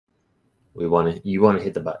You want to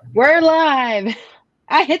hit the button. We're live.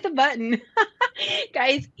 I hit the button.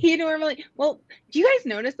 Guys, he normally, well, do you guys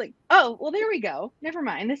notice? Like, oh, well, there we go. Never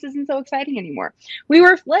mind. This isn't so exciting anymore. We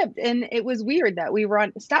were flipped, and it was weird that we were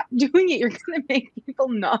on. Stop doing it. You're going to make people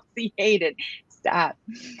nauseated. Stop.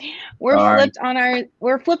 Sorry.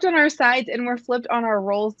 We're flipped on our sides, and we're flipped on our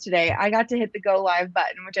roles today. I got to hit the go live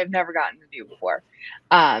button, which I've never gotten to do before.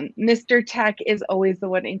 Mr. Tech is always the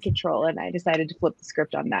one in control, and I decided to flip the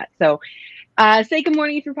script on that. So say good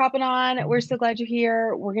morning if you're popping on. We're so glad you're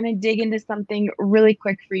here. We're going to dig into something really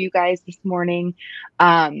quick for you guys this morning.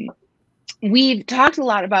 Um, we've talked a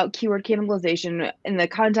lot about keyword cannibalization in the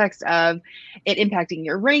context of it impacting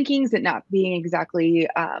your rankings, it not being exactly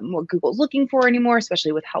what Google's looking for anymore,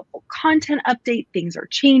 especially with helpful content update. Things are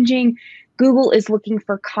changing. Google is looking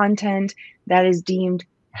for content that is deemed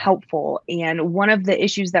helpful. And one of the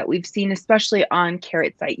issues that we've seen, especially on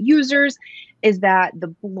Carrot site users, is that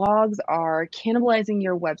the blogs are cannibalizing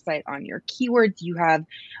your website on your keywords. You have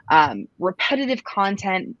repetitive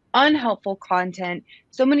content, unhelpful content,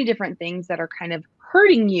 so many different things that are kind of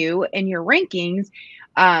hurting you in your rankings.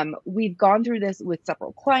 We've gone through this with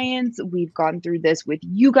several clients. We've gone through this with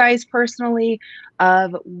you guys personally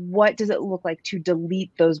of what does it look like to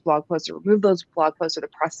delete those blog posts or remove those blog posts or the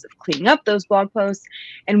process of cleaning up those blog posts,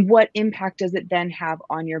 and what impact does it then have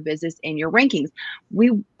on your business and your rankings.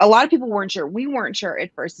 A lot of people weren't sure. We weren't sure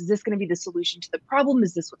at first. Is this going to be the solution to the problem?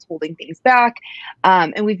 Is this what's holding things back?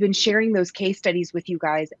 And we've been sharing those case studies with you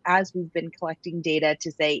guys as we've been collecting data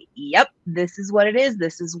to say, yep, this is what it is.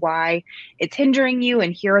 This is why it's hindering you.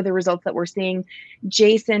 And here are the results that we're seeing.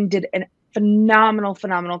 Jason did an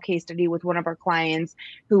phenomenal case study with one of our clients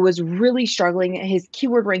who was really struggling. His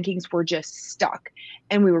keyword rankings were just stuck,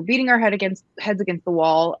 and we were beating our heads against the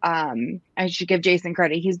wall. I should give Jason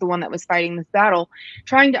credit. He's the one that was fighting this battle,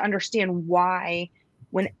 trying to understand why,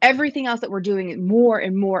 when everything else that we're doing, more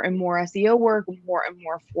and more SEO work, more and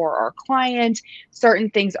more for our client, certain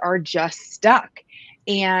things are just stuck.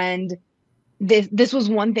 And this was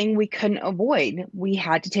one thing we couldn't avoid. We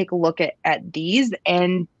had to take a look at these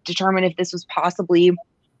and determine if this was possibly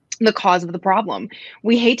the cause of the problem.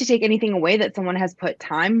 We hate to take anything away that someone has put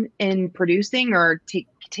time in producing or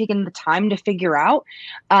taken the time to figure out.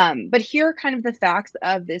 But here are kind of the facts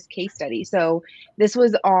of this case study. So this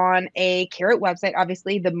was on a Carrot website,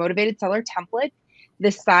 obviously the motivated seller template.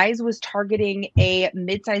 The size was targeting a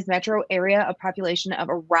mid-sized metro area, a population of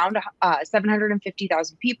around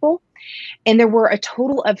 750,000 people. And there were a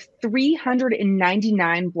total of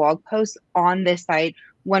 399 blog posts on this site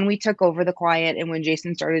when we took over the client and when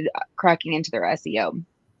Jason started cracking into their SEO.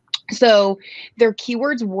 So their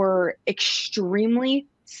keywords were extremely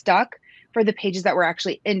stuck for the pages that were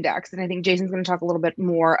actually indexed. And I think Jason's going to talk a little bit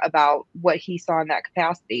more about what he saw in that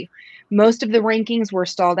capacity. Most of the rankings were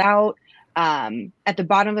stalled out at the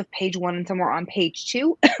bottom of page 1 and somewhere on page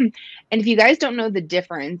 2. And if you guys don't know the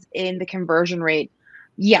difference in the conversion rate,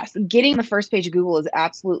 yes, getting the first page of Google is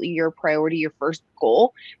absolutely your priority, your first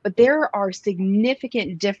goal, but there are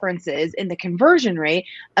significant differences in the conversion rate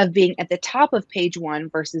of being at the top of page 1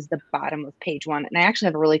 versus the bottom of page 1. And I actually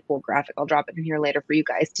have a really cool graphic. I'll drop it in here later for you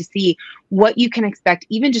guys to see what you can expect,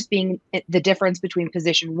 even just being the difference between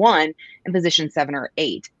position 1 and position 7 or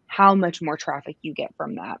 8, how much more traffic you get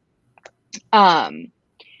from that.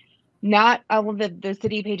 Not all of the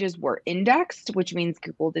city pages were indexed, which means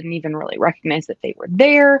Google didn't even really recognize that they were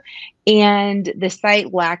there. And the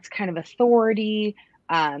site lacked kind of authority.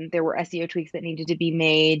 There were SEO tweaks that needed to be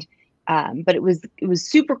made. But it was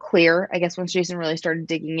super clear, I guess, once Jason really started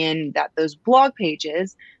digging in, that those blog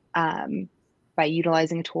pages, by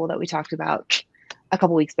utilizing a tool that we talked about a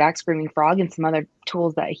couple weeks back, Screaming Frog, and some other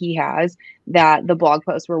tools that he has, that the blog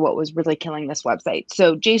posts were what was really killing this website.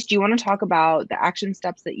 So Jace, do you want to talk about the action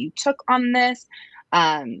steps that you took on this,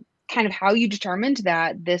 kind of how you determined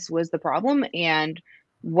that this was the problem and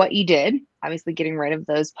what you did, obviously getting rid of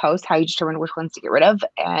those posts, how you determined which ones to get rid of,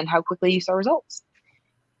 and how quickly you saw results?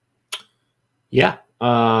 Yeah.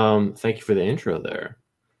 Thank you for the intro there.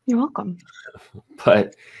 You're welcome.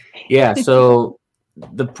 But yeah, so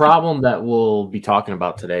the problem that we'll be talking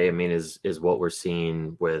about today, I mean, is what we're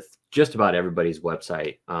seeing with just about everybody's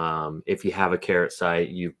website. If you have a Carrot site,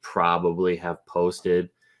 you probably have posted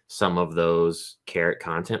some of those Carrot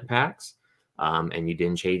content packs, and you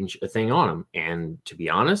didn't change a thing on them. And to be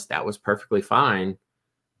honest, that was perfectly fine,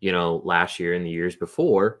 last year and the years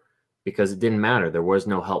before, because it didn't matter. There was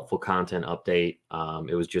no helpful content update.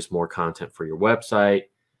 It was just more content for your website.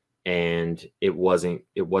 And it wasn't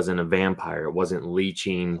a vampire. It wasn't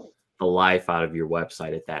leeching the life out of your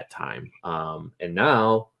website at that time. And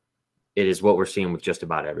now it is what we're seeing with just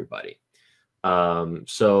about everybody.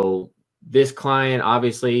 So this client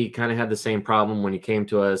obviously kind of had the same problem when he came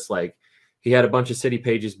to us. Like, he had a bunch of city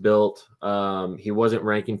pages built. He wasn't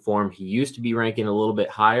ranking for them. He used to be ranking a little bit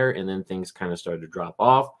higher, and then things kind of started to drop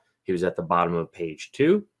off. He was at the bottom of page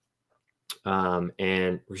 2,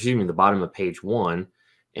 and excuse me, the bottom of page 1.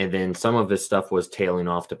 And then some of his stuff was tailing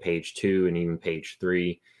off to page 2 and even page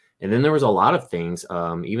 3. And then there was a lot of things.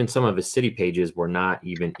 Even some of his city pages were not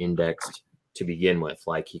even indexed to begin with.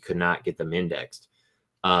 Like, he could not get them indexed.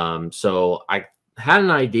 So I had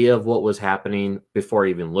an idea of what was happening before I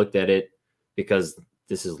even looked at it, because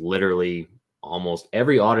this is literally almost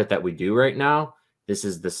every audit that we do right now. This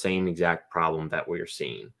is the same exact problem that we're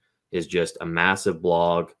seeing, is just a massive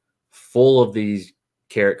blog full of these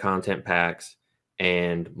carrot content packs,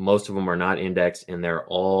 and most of them are not indexed, and they're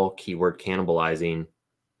all keyword cannibalizing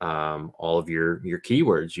all of your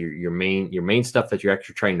keywords, your main stuff that you're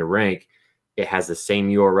actually trying to rank. It has the same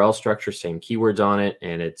URL structure, same keywords on it,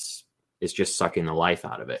 and it's just sucking the life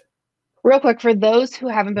out of it. Real quick, for those who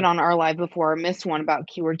haven't been on our live before or missed one about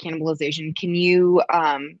keyword cannibalization, can you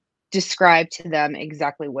describe to them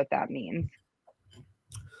exactly what that means?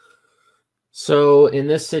 So in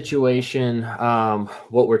this situation,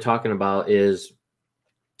 what we're talking about is,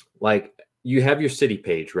 like, you have your city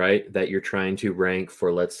page, right, that you're trying to rank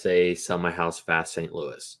for, let's say, Sell My House Fast St.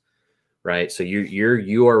 Louis, right? So your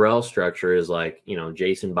URL structure is like,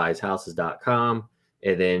 jasonbuyshouses.com,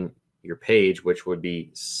 and then your page, which would be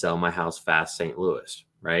Sell My House Fast St. Louis,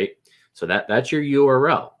 right? So that's your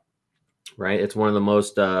URL, right? It's one of the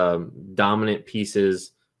most dominant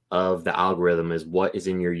pieces of the algorithm, is what is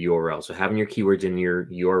in your URL. So having your keywords in your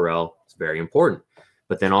URL is very important.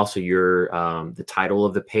 But then also your the title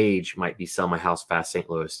of the page might be Sell My House Fast St.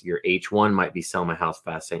 Louis. Your H1 might be Sell My House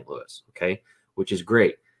Fast St. Louis, okay? Which is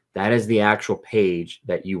great. That is the actual page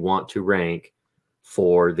that you want to rank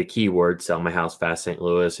for the keyword Sell My House Fast St.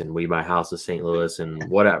 Louis and We Buy Houses St. Louis and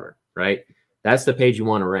whatever, right? That's the page you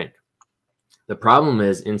want to rank. The problem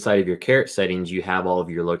is, inside of your carrot settings, you have all of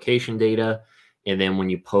your location data. And then when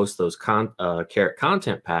you post those carrot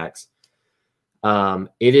content packs,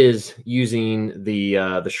 it is using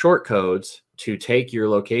the short codes to take your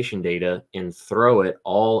location data and throw it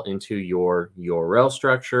all into your URL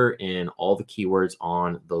structure and all the keywords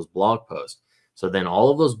on those blog posts. So then all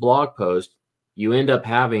of those blog posts, you end up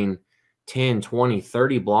having 10, 20,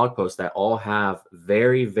 30 blog posts that all have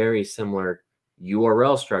very, very similar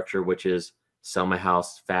URL structure, which is Sell My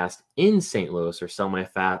House Fast in St. Louis, or Sell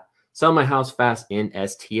My House Fast in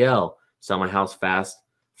STL, Sell My House Fast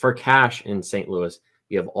for cash in St. Louis.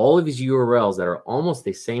 You have all of these URLs that are almost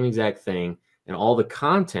the same exact thing, and all the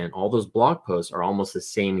content, all those blog posts are almost the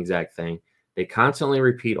same exact thing. They constantly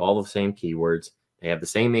repeat all the same keywords. They have the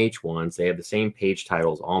same H1s. They have the same page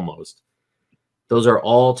titles almost. Those are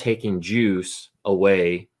all taking juice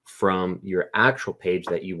away from your actual page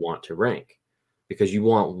that you want to rank, because you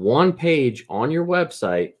want one page on your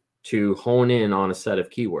website to hone in on a set of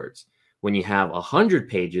keywords. When you have 100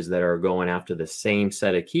 pages that are going after the same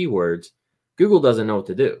set of keywords, Google doesn't know what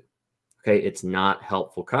to do. Okay, it's not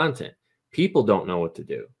helpful content. People don't know what to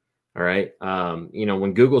do. All right.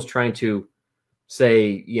 When Google's trying to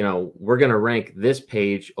say, we're going to rank this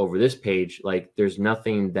page over this page, like, there's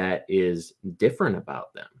nothing that is different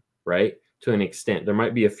about them, right? To an extent, there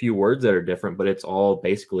might be a few words that are different, but it's all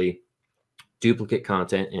basically duplicate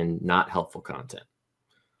content and not helpful content.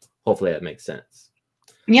 Hopefully that makes sense.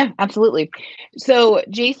 Yeah, absolutely. So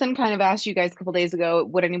Jason kind of asked you guys a couple days ago,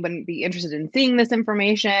 would anyone be interested in seeing this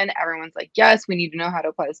information? Everyone's like, yes, we need to know how to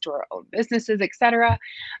apply this to our own businesses, etc.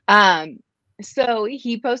 So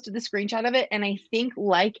he posted the screenshot of it, and I think,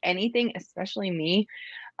 like anything, especially me,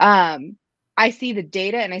 I see the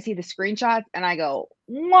data and I see the screenshots and I go,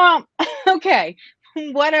 well, okay,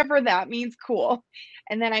 whatever that means, cool.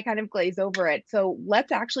 And then I kind of glaze over it. So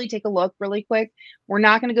let's actually take a look really quick. We're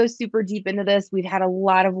not going to go super deep into this. We've had a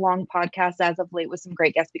lot of long podcasts as of late with some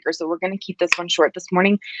great guest speakers, so we're going to keep this one short this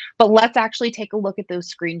morning. But let's actually take a look at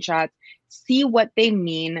those screenshots, see what they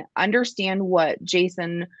mean, understand what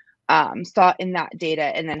Jason saw in that data,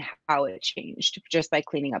 and then how it changed just by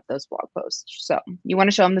cleaning up those blog posts. So you want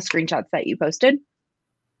to show them the screenshots that you posted?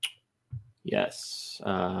 Yes.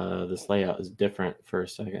 This layout is different for a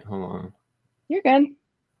second. Hold on. You're good.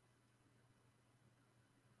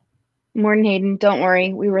 Morning, Hayden. Don't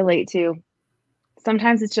worry. We were late too.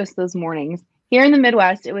 Sometimes it's just those mornings. Here in the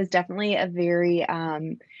Midwest, it was definitely a very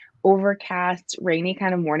overcast, rainy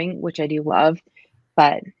kind of morning, which I do love,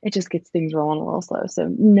 but it just gets things rolling a little slow.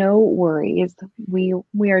 So no worries. We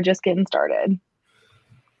are just getting started.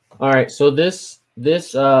 All right. So this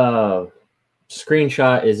screenshot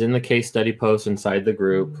is in the case study post inside the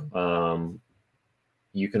group.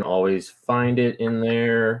 you can always find it in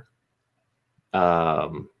there.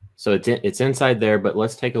 So it's inside there, but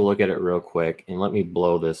let's take a look at it real quick and let me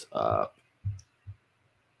blow this up.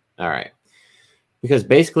 All right. Because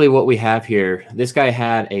basically what we have here, this guy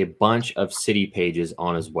had a bunch of city pages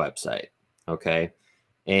on his website. Okay.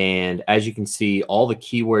 And as you can see, all the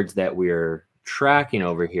keywords that we're tracking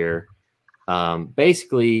over here,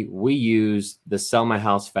 basically we use the Sell My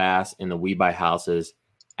House Fast and the We Buy Houses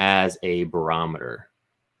as a barometer.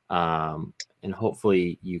 And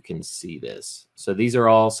hopefully you can see this. So these are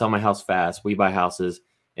all Sell My House Fast, We Buy Houses,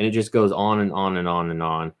 and it just goes on and on and on and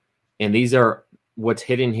on. And these are, what's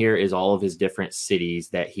hidden here is all of his different cities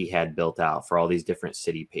that he had built out for all these different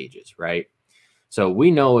city pages, right? So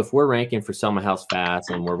we know if we're ranking for Sell My House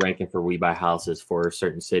Fast and we're ranking for We Buy Houses for a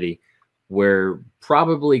certain city, we're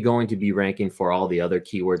probably going to be ranking for all the other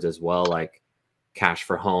keywords as well, like cash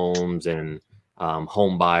for homes and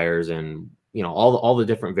home buyers and all the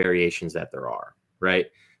different variations that there are, right?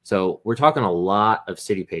 So we're talking a lot of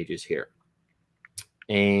city pages here.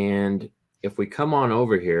 And if we come on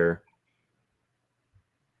over here,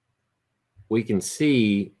 we can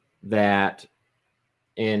see that,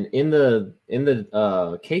 and in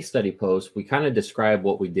the case study post, we kind of describe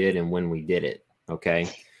what we did and when we did it. Okay.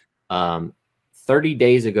 30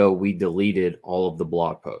 days ago, we deleted all of the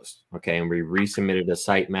blog posts. Okay. And we resubmitted a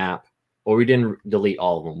sitemap. Or we didn't delete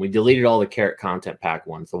all of them. We deleted all the carrot content pack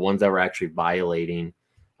ones, the ones that were actually violating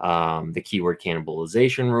the keyword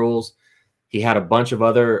cannibalization rules. He had a bunch of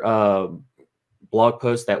other blog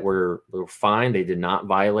posts that were fine. They did not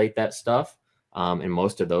violate that stuff. And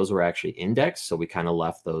most of those were actually indexed. So we kind of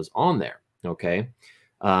left those on there. Okay.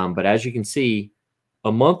 But as you can see,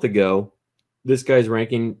 a month ago, this guy's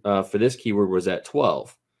ranking for this keyword was at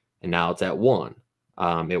 12. And now it's at 1.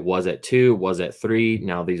 It was at 2, was at 3.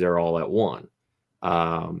 Now these are all at 1.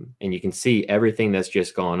 And you can see everything that's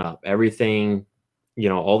just gone up. Everything,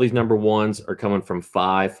 all these number ones are coming from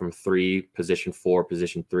 5, from 3, position 4,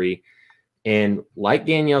 position 3. And like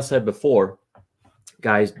Danielle said before,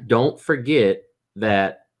 guys, don't forget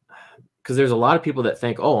that, because there's a lot of people that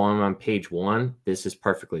think, oh, I'm on page 1. This is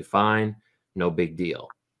perfectly fine. No big deal,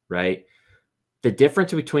 right? The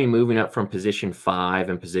difference between moving up from position 5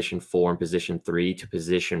 and position 4 and position 3 to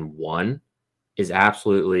position 1 is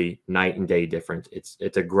absolutely night and day difference.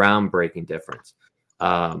 It's a groundbreaking difference.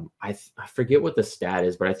 I forget what the stat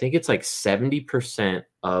is, but I think it's like 70%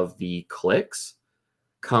 of the clicks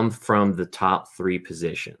come from the top 3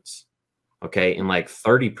 positions. Okay. And like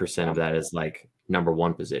 30% of that is like number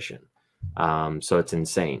 1 position. So it's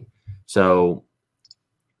insane. So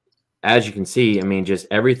as you can see, I mean, just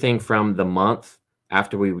everything from the month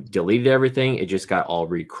after we deleted everything, it just got all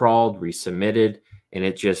recrawled, resubmitted, and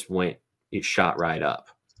it shot right up.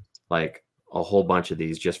 Like a whole bunch of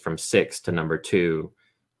these just from 6 to number 2,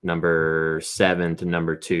 number 7 to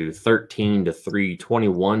number 2, 13 to 3,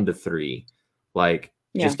 21 to 3. Like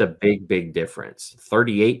just a big, big difference.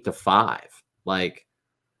 38 to 5. Like,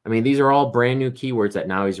 I mean, these are all brand new keywords that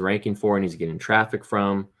now he's ranking for and he's getting traffic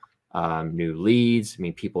from. New leads. I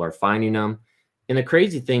mean, people are finding them. And the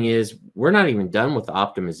crazy thing is we're not even done with the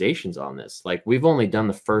optimizations on this. Like we've only done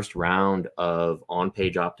the first round of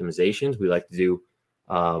on-page optimizations. We like to do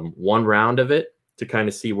 1 round of it to kind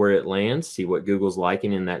of see where it lands, see what Google's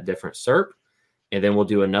liking in that different SERP. And then we'll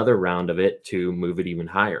do another round of it to move it even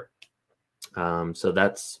higher. So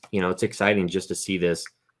that's, it's exciting just to see this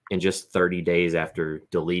in just 30 days after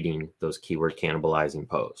deleting those keyword cannibalizing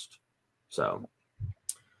posts. So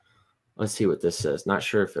let's see what this says. Not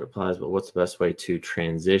sure if it applies, but what's the best way to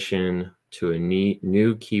transition to a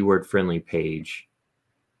new keyword-friendly page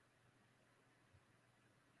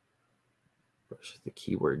versus the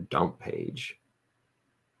keyword dump page?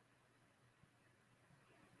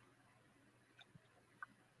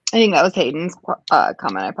 I think that was Hayden's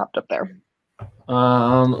comment I popped up there.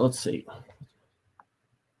 Let's see.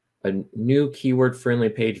 A new keyword-friendly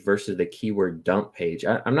page versus the keyword dump page.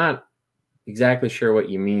 I'm not exactly sure what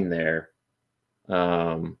you mean there.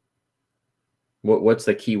 What's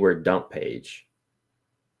the keyword dump page?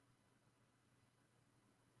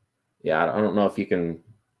 Yeah, I don't know if you can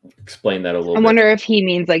explain that a little bit. I wonder if he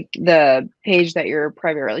means like the page that you're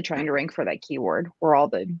primarily trying to rank for that keyword where all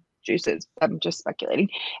the juices. I'm just speculating.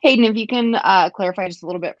 Hayden, if you can clarify just a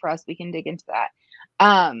little bit for us, we can dig into that.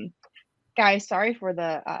 Guys, sorry for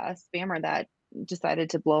the spammer that decided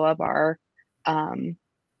to blow up our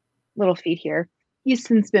little feed here. He's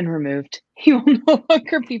since been removed. He will no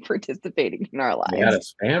longer be participating in our lives. We had a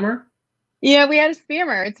spammer? Yeah, we had a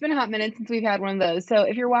spammer. It's been a hot minute since we've had one of those. So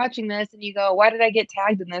if you're watching this and you go, why did I get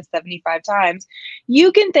tagged in this 75 times?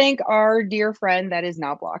 You can thank our dear friend that is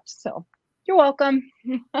now blocked. So You're welcome.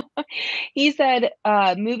 He said,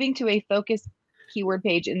 moving to a focused keyword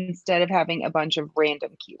page instead of having a bunch of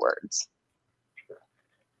random keywords.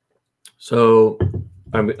 So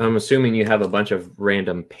I'm assuming you have a bunch of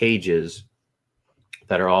random pages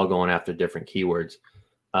that are all going after different keywords.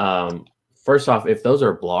 First off, if those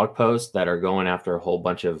are blog posts that are going after a whole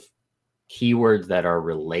bunch of keywords that are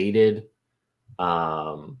related,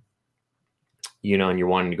 you know, and you're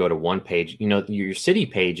wanting to go to one page, you know, your city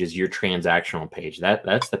page is your transactional page.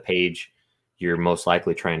 That's the page you're most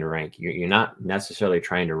likely trying to rank. You're not necessarily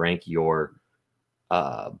trying to rank your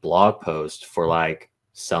blog post for like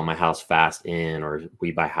sell my house fast in or we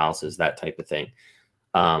buy houses, that type of thing.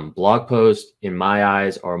 Blog posts, in my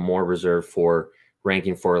eyes, are more reserved for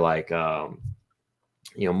ranking for like, you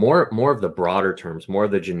know, more of the broader terms, more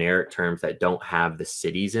of the generic terms that don't have the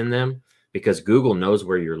cities in them, because Google knows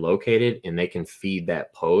where you're located and they can feed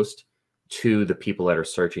that post to the people that are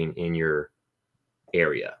searching in your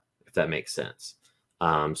area, if that makes sense.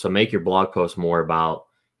 So make your blog post more about,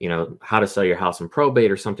 you know, how to sell your house in probate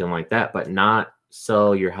or something like that, but not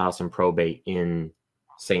sell your house in probate in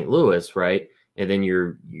St. Louis, right? And then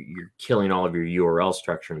you're killing all of your URL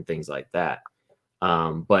structure and things like that.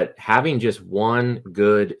 But having just one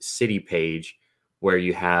good city page where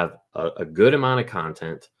you have a good amount of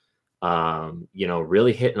content, you know,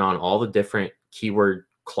 really hitting on all the different keyword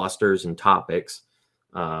clusters and topics,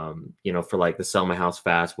 you know, for like the sell my house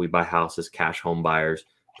fast, we buy houses, cash home buyers,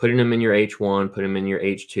 putting them in your H1, put them in your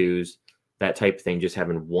H2s, that type of thing. Just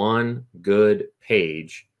having one good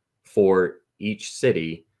page for each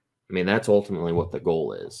city. I mean, that's ultimately what the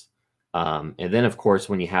goal is. And then, of course,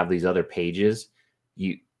 when you have these other pages,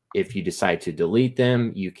 if you decide to delete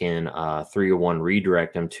them, you can 301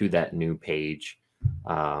 redirect them to that new page.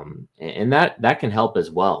 And that can help as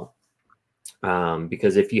well.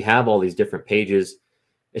 Because if you have all these different pages,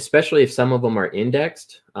 especially if some of them are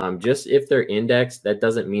indexed, just if they're indexed, that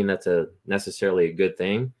doesn't mean that's necessarily a good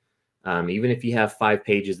thing. Even if you have 5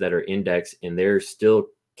 pages that are indexed and they're still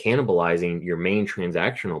cannibalizing your main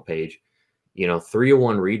transactional page, you know,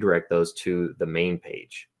 301 redirect those to the main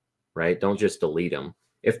page, right? Don't just delete them.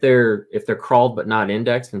 If they're crawled but not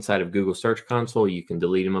indexed inside of Google Search Console, you can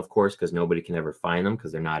delete them, of course, because nobody can ever find them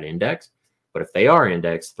because they're not indexed. But if they are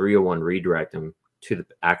indexed, 301 redirect them to the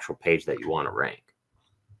actual page that you want to rank.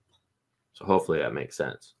 So hopefully that makes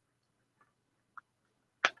sense.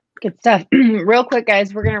 Good stuff. Real quick,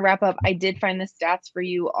 guys, we're going to wrap up. I did find the stats for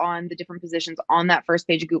you on the different positions on that first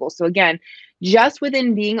page of Google. So again, just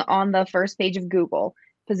within being on the first page of Google,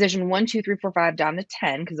 position 1, 2, 3, 4, 5 down to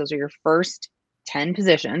 10, because those are your first 10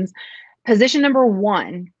 positions. Position number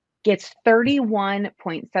 1 gets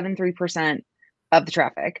 31.73% of the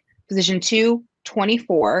traffic. Position 2,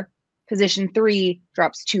 24. Position 3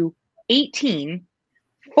 drops to 18.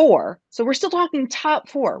 4, so we're still talking top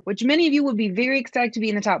 4, which many of you would be very excited to be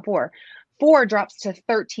in the top 4. 4 drops to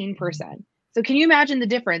 13%. So can you imagine the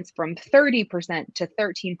difference from 30% to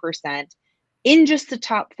 13% in just the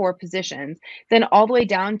top 4 positions, then all the way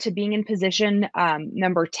down to being in position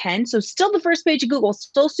number 10. So still the first page of Google,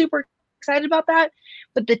 still super excited about that.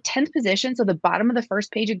 But the 10th position, so the bottom of the first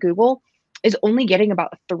page of Google, is only getting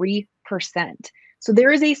about 3%. So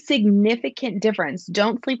there is a significant difference.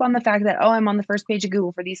 Don't sleep on the fact that, oh, I'm on the first page of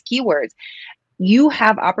Google for these keywords. You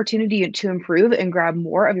have opportunity to improve and grab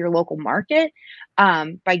more of your local market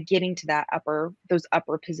by getting to those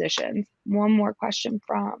upper positions. One more question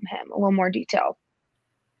from him, a little more detail.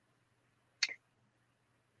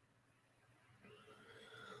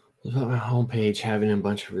 About my homepage, having a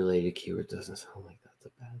bunch of related keywords doesn't sound like that's a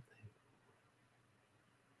bad thing.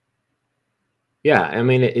 Yeah, I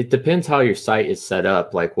mean, it depends how your site is set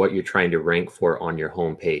up, like what you're trying to rank for on your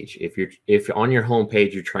homepage. If on your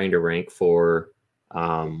homepage you're trying to rank for,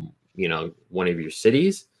 you know, one of your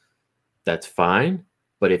cities, that's fine.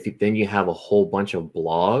 But if then you have a whole bunch of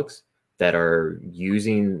blogs that are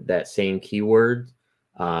using that same keyword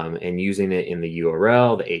and using it in the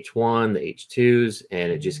URL, the H1, the H2s,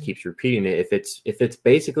 and it just keeps repeating it. If it's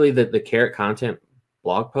basically the carrot content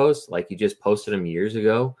blog post, like you just posted them years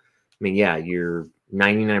ago, I mean, yeah, you're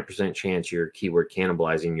 99% chance you're keyword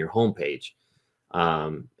cannibalizing your homepage.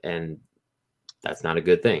 And that's not a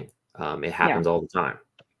good thing. It happens all the time.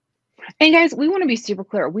 And guys, we want to be super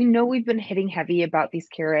clear. We know we've been hitting heavy about these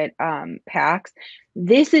carrot packs.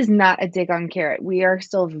 This is not a dig on carrot. We are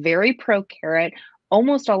still very pro carrot.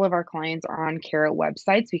 almost all of our clients are on Carrot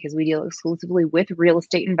websites because we deal exclusively with real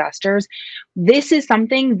estate investors. This is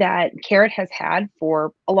something that Carrot has had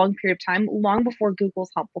for a long period of time, long before Google's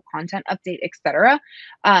helpful content update, etc.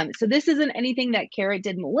 So this isn't anything that Carrot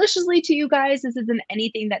did maliciously to you guys. This isn't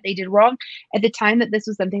anything that they did wrong. At the time that this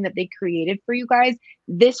was something that they created for you guys,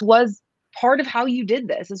 this was part of how you did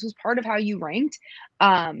this. This was part of how you ranked.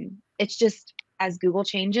 It's just, as Google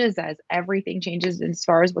changes, as everything changes as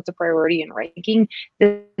far as what's a priority in ranking,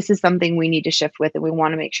 this is something we need to shift with, and we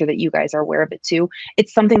want to make sure that you guys are aware of it too.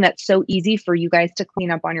 It's something that's so easy for you guys to clean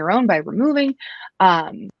up on your own by removing,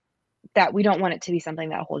 that we don't want it to be something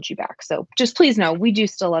that holds you back. So just please know, we do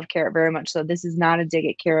still love Carrot very much. So this is not a dig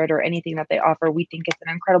at Carrot or anything that they offer. We think it's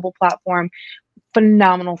an incredible platform,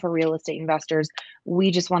 phenomenal for real estate investors. We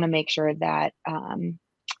just want to make sure that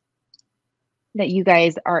that you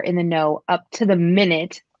guys are in the know up to the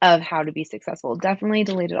minute of how to be successful. Definitely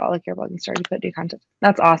deleted all of your blogging, started to put new content.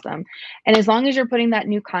 That's awesome. And as long as you're putting that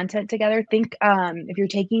new content together, think, if you're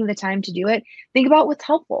taking the time to do it, think about what's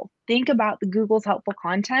helpful. Think about the Google's helpful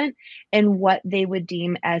content and what they would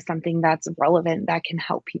deem as something that's relevant that can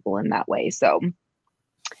help people in that way. So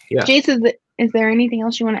Yeah. Jace, is there anything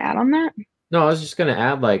else you want to add on that? No, I was just going to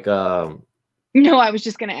add like, no, I was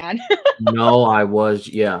just going to add. no, I was.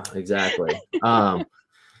 Yeah, exactly.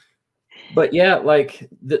 But yeah, like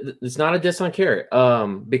it's not a diss on Carrot,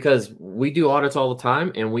 because we do audits all the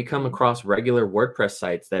time and we come across regular WordPress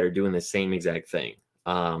sites that are doing the same exact thing.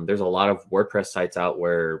 There's a lot of WordPress sites out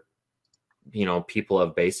where, you know, people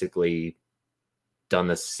have basically done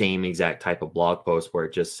the same exact type of blog post where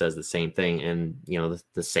it just says the same thing, and you know,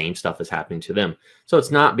 the same stuff is happening to them. So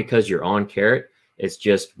it's not because you're on Carrot, it's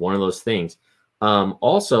just one of those things.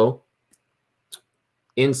 Also,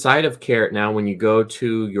 inside of Carrot now, when you go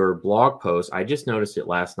to your blog post, I just noticed it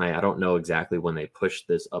last night. I don't know exactly when they pushed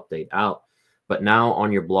this update out, but now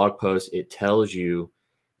on your blog post, it tells you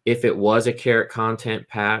if it was a Carrot content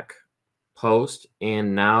pack post,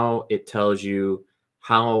 and now it tells you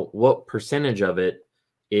what percentage of it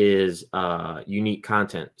is unique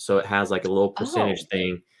content. So it has like a little percentage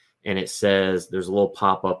thing, and it says there's a little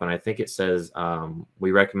pop-up, and I think it says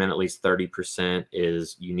we recommend at least 30%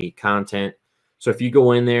 is unique content. So if you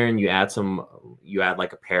go in there and you add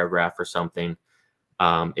like a paragraph or something,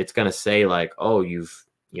 it's going to say like, oh, you've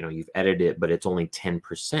edited it, but it's only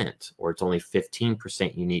 10%, or it's only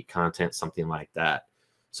 15% unique content, something like that.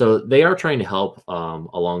 So they are trying to help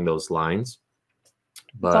along those lines.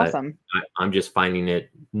 But that's awesome. I'm just finding it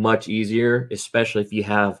much easier, especially if you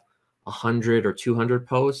have 100 or 200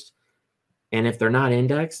 posts. And if they're not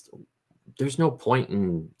indexed, there's no point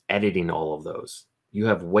in editing all of those. You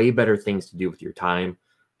have way better things to do with your time.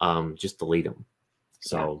 Just delete them.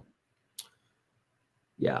 So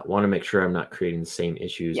yeah, want to make sure I'm not creating the same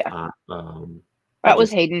issues. Yeah. That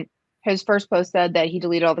was Hayden. His first post said that he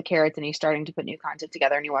deleted all the carrots and he's starting to put new content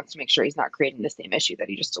together, and he wants to make sure he's not creating the same issue that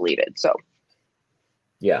he just deleted. So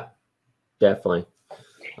yeah, definitely.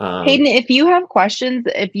 Hayden, if you have questions,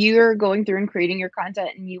 if you're going through and creating your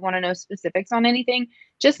content and you want to know specifics on anything,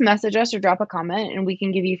 just message us or drop a comment and we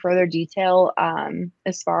can give you further detail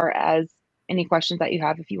as far as any questions that you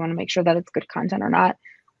have. If you want to make sure that it's good content or not,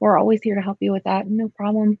 we're always here to help you with that. No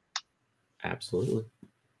problem. Absolutely.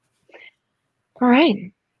 All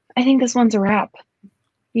right. I think this one's a wrap.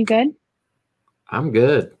 You good? I'm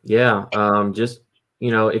good. Yeah. Just,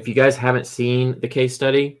 if you guys haven't seen the case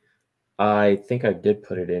study, I think I did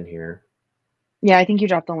put it in here. Yeah, I think you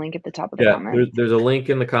dropped the link at the top of the comments. There's a link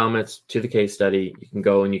in the comments to the case study. You can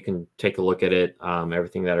go and you can take a look at it.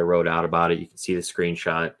 Everything that I wrote out about it, you can see the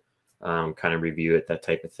screenshot, kind of review it, that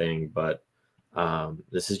type of thing. But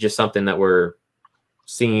this is just something that we're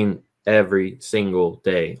seeing every single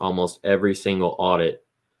day. Almost every single audit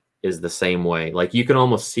is the same way. Like you can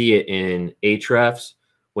almost see it in Ahrefs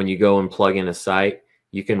when you go and plug in a site.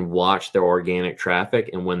 You can watch their organic traffic,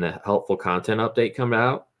 and when the helpful content update comes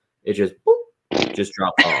out, it just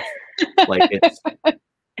drops off. Like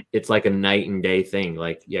it's like a night and day thing.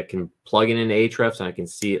 Like I can plug it into Ahrefs and I can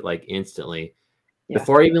see it like instantly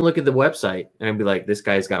before I even look at the website, and I'd be like, this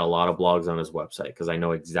guy's got a lot of blogs on his website because I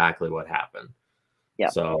know exactly what happened. Yeah.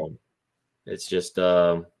 So it's just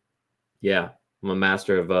yeah. I'm a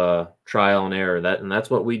master of trial and error. And that's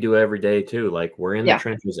what we do every day too. Like we're in the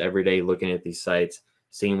trenches every day looking at these sites,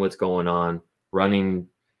 seeing what's going on, running,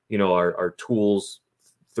 our tools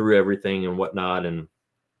through everything and whatnot. And,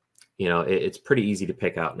 it's pretty easy to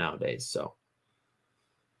pick out nowadays. So.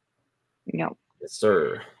 Yep. Yes,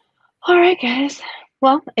 sir. All right, guys.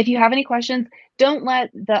 Well, if you have any questions, don't let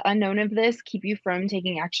the unknown of this keep you from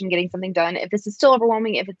taking action, getting something done. If this is still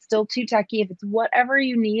overwhelming, if it's still too techy, if it's whatever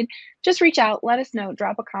you need, just reach out, let us know,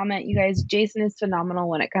 drop a comment. You guys, Jason is phenomenal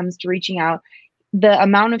when it comes to reaching out. The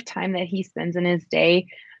amount of time that he spends in his day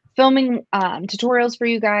filming tutorials for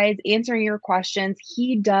you guys, answering your questions,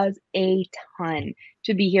 he does a ton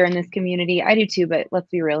to be here in this community. I do too, but let's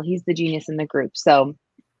be real, he's the genius in the group. So,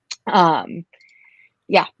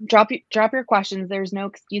 yeah, drop your questions. There's no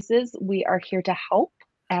excuses. We are here to help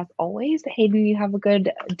as always. Hayden, you have a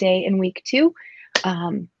good day and week too.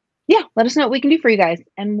 Yeah, let us know what we can do for you guys,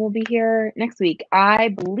 and we'll be here next week. I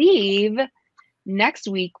believe next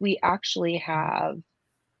week we actually have,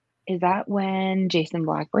 is that when Jason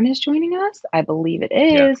Blackburn is joining us? I believe it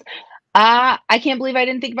is. I can't believe I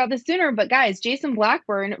didn't think about this sooner, but guys, Jason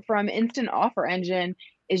Blackburn from Instant Offer Engine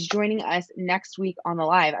is joining us next week on the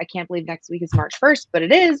live. I can't believe next week is March 1st, but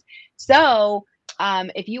it is. So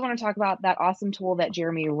if you want to talk about that awesome tool that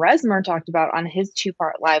Jeremy Resmer talked about on his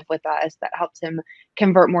 2-part live with us that helps him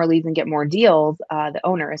convert more leads and get more deals, the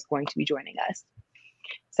owner is going to be joining us.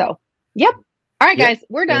 So, yep. All right, guys,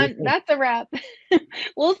 we're done. That's a wrap.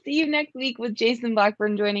 We'll see you next week with Jason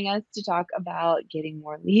Blackburn joining us to talk about getting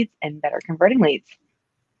more leads and better converting leads.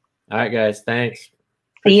 All right, guys. Thanks.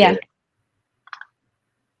 See ya.